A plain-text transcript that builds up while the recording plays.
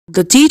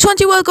The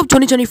T20 World Cup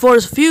 2024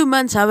 is a few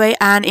months away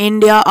and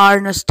India are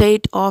in a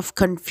state of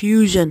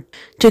confusion.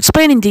 To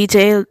explain in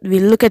detail,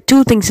 we'll look at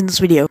two things in this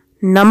video.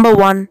 Number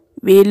one,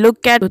 we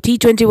look at the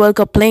T20 World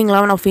Cup playing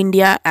 11 of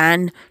India,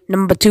 and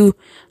number two,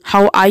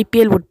 how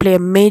IPL would play a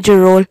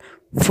major role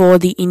for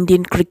the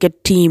Indian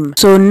cricket team.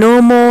 So no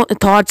more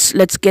thoughts,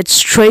 let's get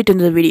straight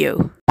into the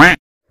video.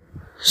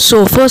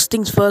 So first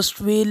things first,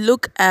 we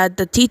look at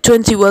the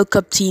T20 World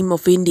Cup team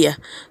of India.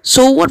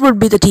 So what would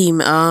be the team?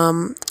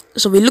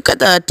 So we look at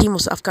the team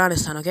of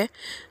Afghanistan, okay?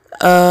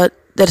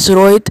 There's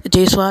Rohit,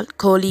 Jaiswal,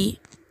 Kohli,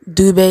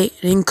 Dubey,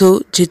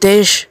 Rinku,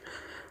 Jitesh,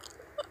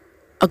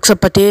 Akshar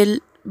Patel,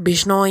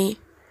 Bishnoi,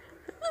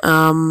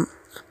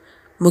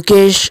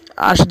 Mukesh,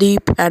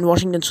 Arshdeep and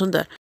Washington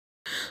Sundar.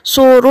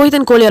 So Rohit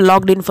and Kohli are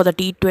logged in for the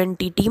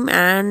T20 team,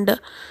 and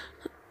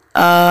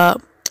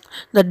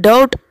the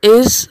doubt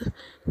is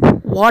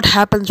what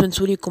happens when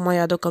Surya Kumar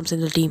Yadav comes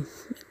in the team.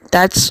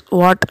 That's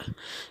what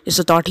is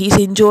the thought. He's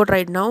injured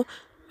right now.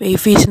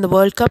 If he's in the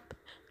World Cup,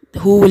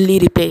 who will he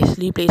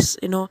replace?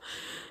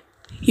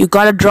 You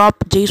gotta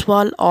drop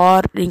Jaiswal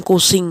or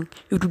Rinku Singh.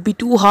 It would be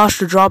too harsh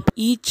to drop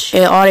each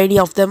or any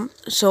of them.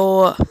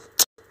 So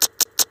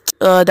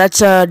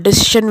that's a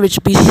decision which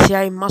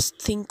BCCI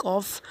must think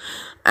of.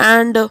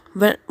 And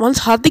once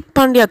Hardik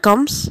Pandya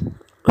comes,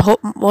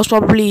 most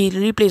probably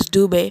he'll replace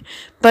Dubey.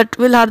 But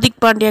will Hardik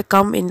Pandya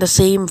come in the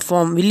same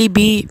form? Will he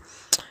be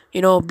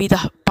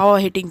the power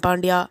hitting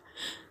Pandya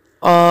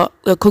or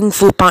the Kung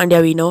Fu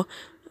Pandya we know?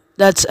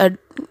 That's a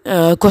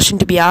question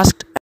to be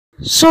asked.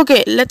 So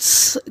okay,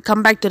 let's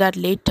come back to that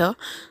later.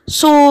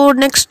 So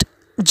next,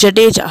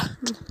 Jadeja.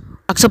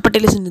 Akshar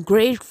Patel is in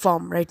great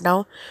form right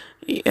now.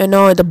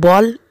 The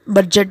ball,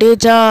 but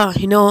Jadeja,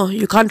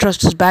 you can't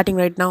trust his batting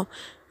right now.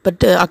 But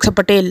Akshar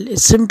Patel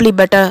is simply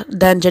better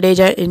than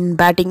Jadeja in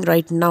batting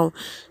right now.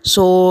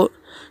 So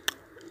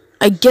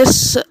I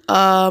guess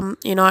I'm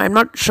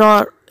not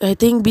sure. I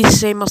think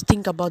BCCI must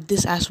think about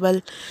this as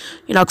well.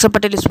 Akshar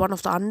Patel is one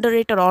of the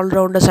underrated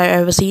all-rounders I've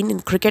ever seen in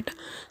cricket.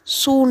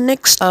 So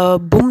next,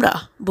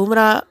 Bumrah.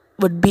 Bumrah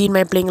would be in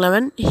my playing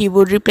 11. He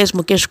would replace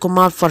Mukesh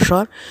Kumar for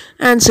sure,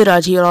 and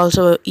Siraj. He will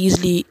also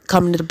easily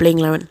come into the playing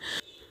 11.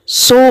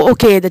 So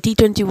okay, the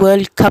T20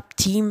 World Cup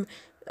team.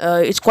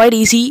 It's quite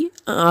easy.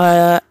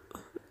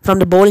 From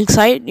the bowling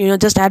side,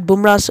 just add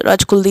Bumrah,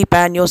 Siraj, Kuldeep,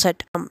 and you're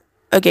set.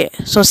 Okay,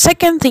 so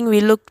second thing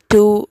we look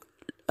to.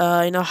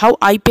 How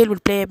IPL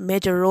would play a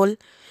major role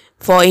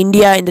for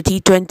India in the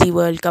T20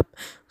 World Cup.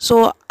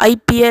 So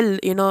IPL,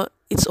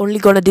 it's only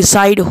going to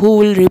decide who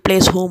will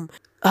replace whom.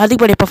 Hardik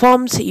Pandya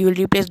performs, he will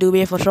replace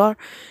Dubey for sure.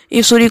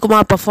 If Surya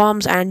Kumar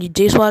performs and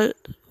Jaiswal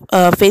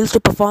fails to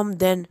perform,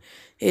 then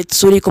it's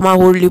Surya Kumar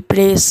who will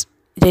replace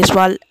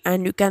Jaiswal,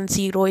 and you can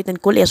see Rohit and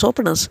Kohli as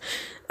openers.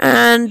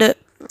 And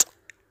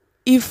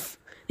if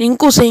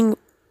Rinku Singh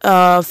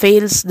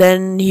fails,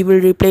 then he will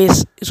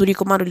replace Surya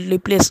Kumar, will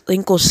replace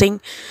Rinku Singh.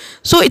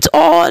 So it's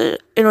all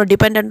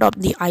dependent on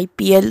the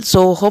IPL.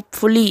 So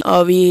hopefully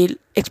we'll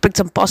expect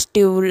some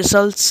positive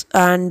results,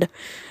 and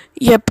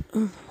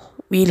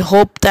we'll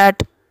hope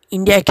that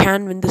India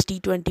can win this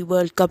T20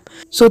 World Cup.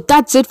 So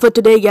that's it for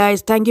today,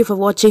 guys. Thank you for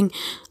watching.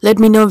 Let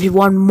me know if you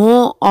want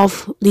more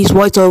of these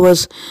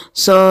voiceovers.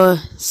 So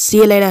see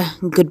you later.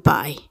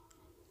 Goodbye.